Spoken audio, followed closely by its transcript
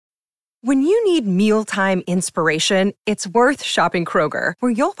When you need mealtime inspiration, it's worth shopping Kroger,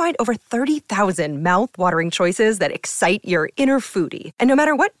 where you'll find over 30,000 mouth-watering choices that excite your inner foodie. And no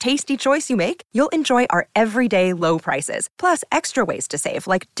matter what tasty choice you make, you'll enjoy our everyday low prices, plus extra ways to save,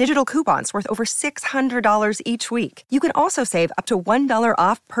 like digital coupons worth over $600 each week. You can also save up to $1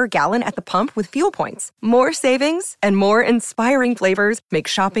 off per gallon at the pump with fuel points. More savings and more inspiring flavors make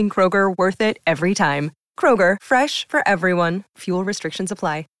shopping Kroger worth it every time. Kroger, fresh for everyone. Fuel restrictions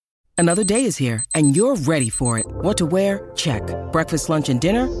apply. Another day is here, and you're ready for it. What to wear? Check. Breakfast, lunch, and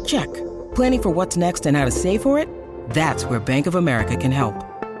dinner? Check. Planning for what's next and how to save for it? That's where Bank of America can help.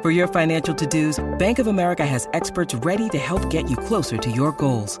 For your financial to-dos, Bank of America has experts ready to help get you closer to your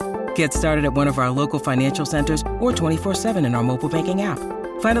goals. Get started at one of our local financial centers or 24/7 in our mobile banking app.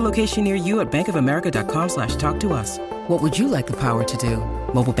 Find a location near you at bankofamerica.com/talktous. What would you like the power to do?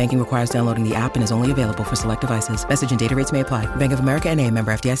 Mobile banking requires downloading the app and is only available for select devices. Message and data rates may apply. Bank of America N.A.,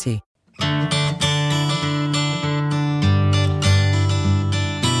 member FDIC.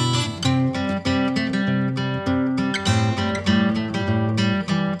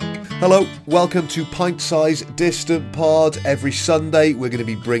 Hello, welcome to Pint Size Distant Pod. Every Sunday we're going to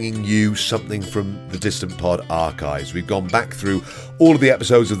be bringing you something from the Distant Pod archives. We've gone back through all of the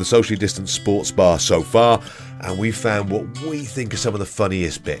episodes of the Socially Distant Sports Bar so far, and we found what we think are some of the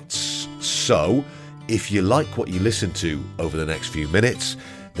funniest bits. So, if you like what you listen to over the next few minutes,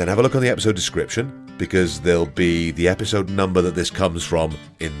 then have a look on the episode description, because there'll be the episode number that this comes from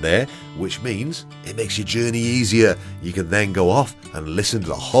in there, which means it makes your journey easier. You can then go off and listen to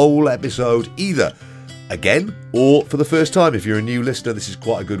the whole episode, either again or for the first time. If you're a new listener, this is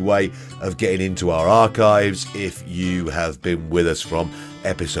quite a good way of getting into our archives. If you have been with us from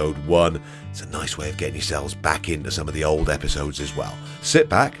episode 1, it's a nice way of getting yourselves back into some of the old episodes as well. Sit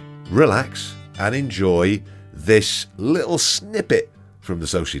back, relax, and enjoy this little snippet from the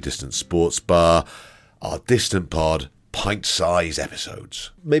Socially Distant Sports Bar, our Distant Pod pint-size episodes.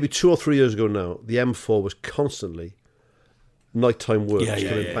 Maybe 2 or 3 years ago now, the M4 was constantly nighttime works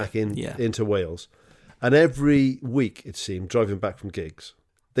coming back into Wales. And every week, it seemed, driving back from gigs,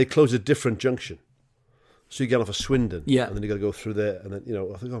 they closed a different junction. So you get off of Swindon, and then you got to go through there, and then,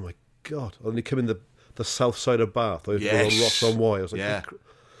 I think, oh my God. And then you come in the south side of Bath, or you go on Ross on Wye. I was like,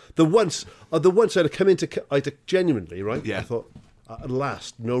 the once I had to come into, I had to genuinely, right? Yeah. I thought, at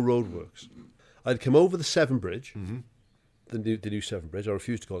last, no roadworks. I'd come over the Severn Bridge, the new Severn Bridge. I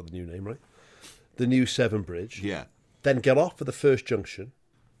refuse to call it the new name, right? The new Severn Bridge. Yeah. Then get off at the first junction,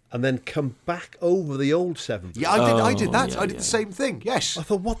 and then come back over the old Severn Bridge. Yeah, I did that. I did the same thing. Yes. I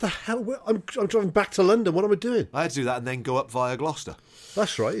thought, what the hell? I'm driving back to London. What am I doing? I had to do that and then go up via Gloucester.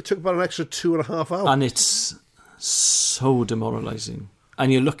 That's right. It took about an extra 2.5 hours. And it's so demoralising.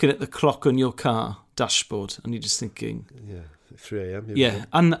 And you're looking at the clock on your car dashboard, and you're just thinking, 3 a.m. Yeah,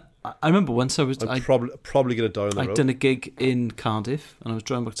 and I remember once I'm probably going to die on the road. I'd done a gig in Cardiff, and I was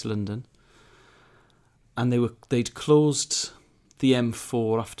driving back to London, and they'd closed the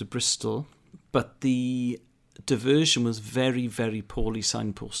M4 after Bristol, but the diversion was very, very poorly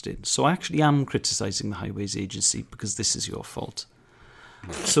signposted. So I actually am criticising the Highways Agency, because this is your fault.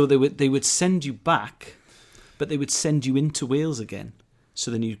 So they would send you back, but they would send you into Wales again.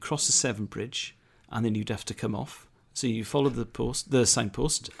 So then you'd cross the Severn Bridge, and then you'd have to come off. So you follow the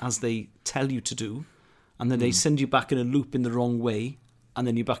signpost, as they tell you to do, and then they send you back in a loop in the wrong way, and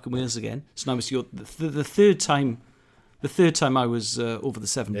then you're back in Wales again. So now it's the third time. The third time I was over the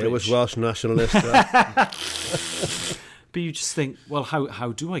Severn Bridge. It was Welsh nationalist. But you just think, well,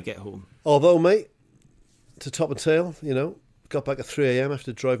 how do I get home? Although, mate, to top and tail, got back at 3 a.m.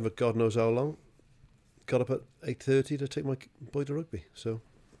 after driving for God knows how long. Got up at 8:30 to take my boy to rugby. So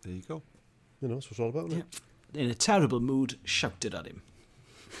there you go. That's what it's all about, isn't it? In a terrible mood, shouted at him.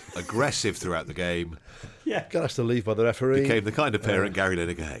 Aggressive throughout the game. Yeah. Got us to leave by the referee. Became the kind of parent Gary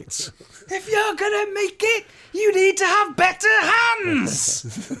Lineker hates. If you're going to make it, you need to have better hands.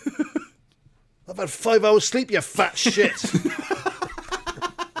 I've had 5 hours sleep, you fat shit.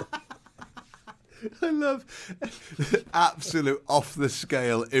 I love absolute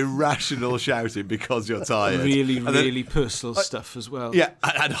off-the-scale, irrational shouting because you're tired. Really personal stuff as well. Yeah,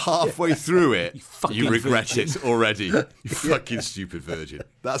 and halfway through it, you regret it already. You fucking stupid virgin.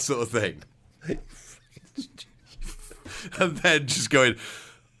 That sort of thing. And then just going,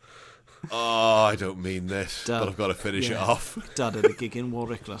 oh, I don't mean this, but I've got to finish it off. Dad had a gig in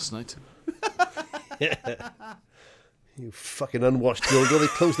Warwick last night. You fucking unwashed dildo. They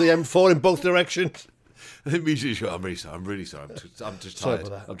closed the M4 in both directions. Immediately, I'm really sorry. I'm just tired.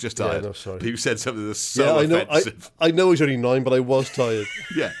 I'm just tired. Yeah, no, sorry. You said something that's so offensive. I know he's only 9, but I was tired.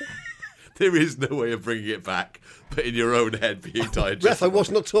 Yeah. There is no way of bringing it back, but in your own head being tired. Ref, I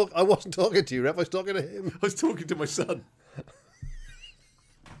wasn't talking to you, Ref. I was talking to him. I was talking to my son.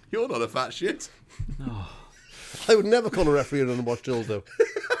 You're not a fat shit. Oh. I would never call a referee an unwashed dildo.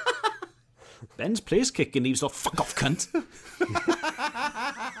 Ben's place kicking leaves off. Fuck off, cunt. Can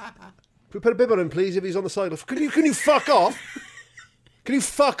we put a bib on him, please, if he's on the side? Can you fuck off? Can you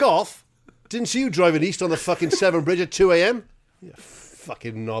fuck off? Didn't see you driving east on the fucking Severn Bridge at 2 a.m? You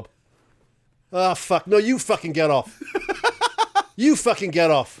fucking knob. Ah, fuck. No, you fucking get off. You fucking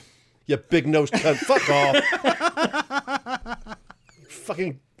get off. You big-nosed cunt. Fuck off.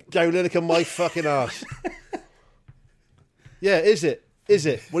 Fucking Gary Lineker, my fucking arse. Yeah, is it? Is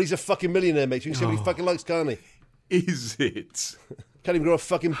it? Well, he's a fucking millionaire, mate. You can see what he fucking likes, can't he? Is it? Can't even grow a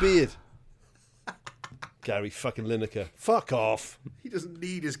fucking beard. Gary fucking Lineker. Fuck off. He doesn't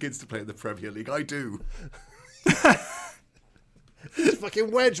need his kids to play in the Premier League. I do. He's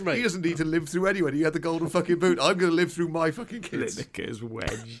fucking wedged, mate. He doesn't need to live through anyone. He had the golden fucking boot. I'm going to live through my fucking kids. Lineker's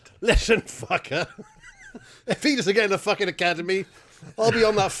wedged. Listen, fucker. If he doesn't get in the fucking academy, I'll be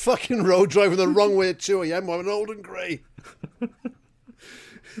on that fucking road driving the wrong way at 2 a.m. while I'm old and grey.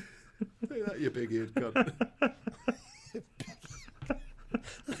 Say that, you big-eared cunt.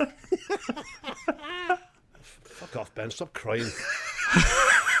 Fuck off, Ben. Stop crying.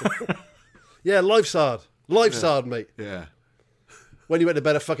 Yeah, life's hard. Life's hard, mate. Yeah. When you went to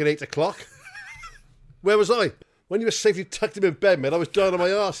bed at fucking 8 o'clock. Where was I? When you were safely tucked him in bed, mate, I was down on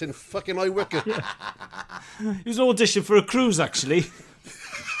my arse in fucking High Wycombe. He was auditioning for a cruise, actually.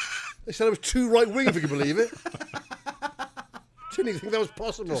 They said I was too right-wing, if you can believe it. Didn't even think that was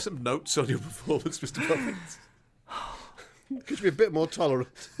possible. Just some notes on your performance, Mr. Puffins. Could you be a bit more tolerant?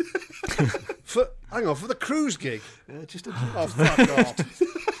 For the cruise gig? Yeah, just a... Oh, fuck off.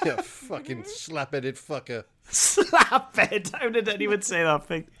 You fucking slap-headed fucker. Slaphead. How did anyone say that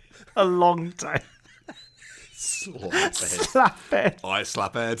thing? A long time. Slaphead. I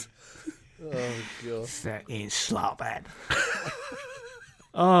slaphead. Oh, God. Fucking slaphead.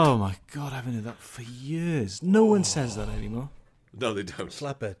 Oh, my God. I haven't heard that for years. No one says that anymore. No, they don't.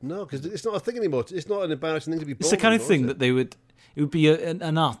 Slaphead. No, because it's not a thing anymore. It's not an embarrassing thing to be born. It's the kind of anymore, thing that they would... It would be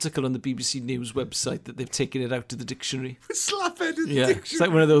an article on the BBC News website that they've taken it out of the dictionary. Slaphead in the Yeah, dictionary. it's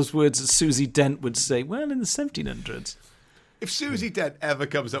like one of those words that Susie Dent would say, well, in the 1700s. If Susie Dent ever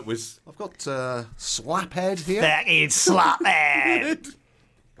comes up with... I've got slaphead here. That is slaphead.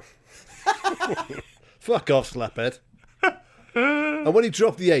 Fuck off, slaphead. And when you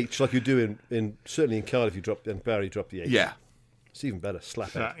drop the H, like you do in certainly in Cardiff, you drop and Barry drop the H. Yeah. It's even better,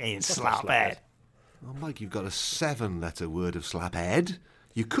 slaphead. Fucking slaphead. Oh, Mike, you've got a 7-letter word of slaphead.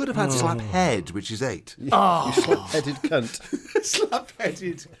 You could have had slaphead, which is 8. You slap-headed cunt.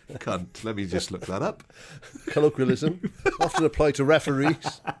 Slap-headed cunt. Let me just look that up. Colloquialism, often applied to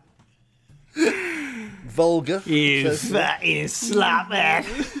referees. Vulgar. You fucking slaphead.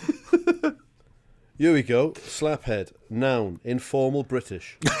 Here we go. Slaphead. Noun. Informal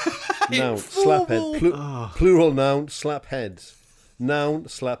British. Noun. Slaphead. Plural noun. Slapheads. Noun.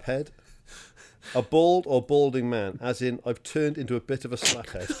 Slaphead. A bald or balding man, as in, I've turned into a bit of a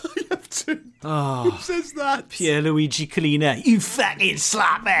slaphead. I have to. Who says that? Pierluigi Collina. You fucking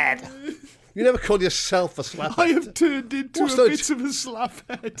slaphead. You never call yourself a slaphead. I have turned into What's a that? bit of a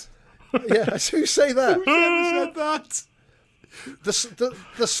slaphead. Yeah, so you say that. Who never said that? The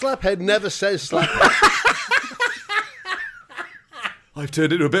slaphead never says slaphead. I've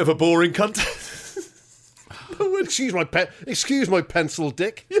turned into a bit of a boring cunt. Excuse my pencil,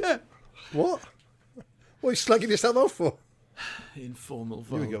 dick. Yeah. What? What are you slugging yourself out for? Informal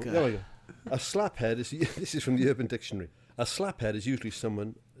Here we vulgar. go. There we go. A slaphead is... This is from the Urban Dictionary. A slaphead is usually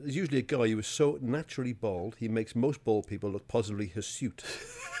a guy who is so naturally bald, he makes most bald people look positively hirsute.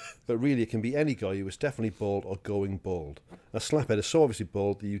 But really, it can be any guy who is definitely bald or going bald. A slaphead is so obviously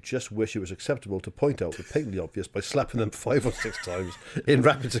bald that you just wish it was acceptable to point out the patently obvious by slapping them 5 or 6 times in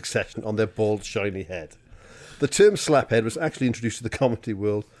rapid succession on their bald, shiny head. The term slaphead was actually introduced to the comedy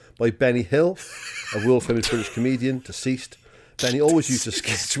world by Benny Hill, a world-famous British comedian, deceased. Benny always used a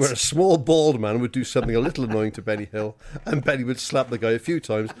sketch where a small bald man would do something a little annoying to Benny Hill, and Benny would slap the guy a few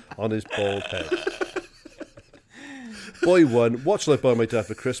times on his bald head. Boy 1, what shall I buy my dad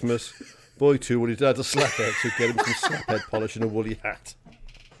for Christmas? Boy 2, well, his dad's a slaphead, so get him some slaphead polish and a woolly hat.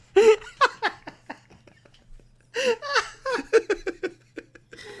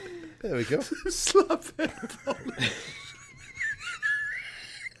 There we go. Slaphead polish.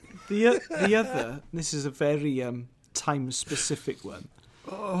 The other, this is a very time-specific one,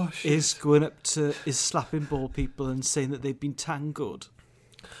 is going up to, is slapping bald people and saying that they've been tangoed.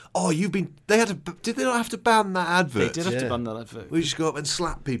 Oh, did they not have to ban that advert? They did have to ban that advert. We just go up and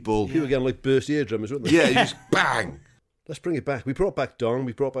slap people. People getting like burst eardrums, weren't they? Yeah, you just bang. Let's bring it back. We brought back Dong,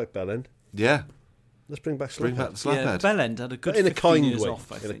 we brought back Bellend. Yeah. Let's bring back Slaphead. Bring back the Slaphead. Yeah, Bellend had a good in a 15 kind years way.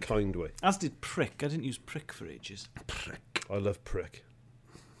 off, I think. In a kind way. As did Prick. I didn't use Prick for ages. Prick. I love Prick.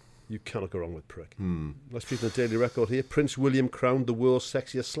 You cannot go wrong with Prick. Let's read the Daily Record here. Prince William crowned the world's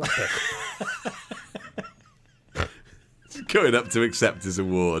sexiest slaphead. Going up to accept his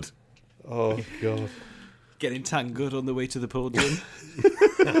award. Oh, God. Getting tangled on the way to the podium.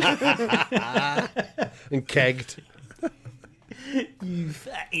 And kegged. You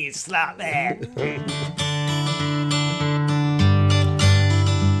fucking slaphead.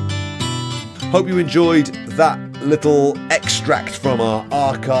 Hope you enjoyed that little extract from our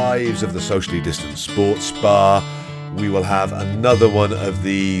archives of the Socially Distant Sports Bar. We will have another one of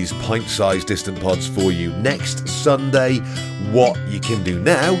these pint-sized distant pods for you next Sunday. What you can do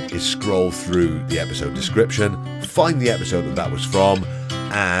now is scroll through the episode description, find the episode that was from,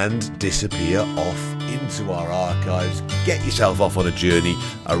 and disappear off into our archives. Get yourself off on a journey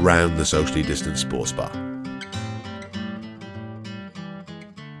around the Socially Distant Sports Bar.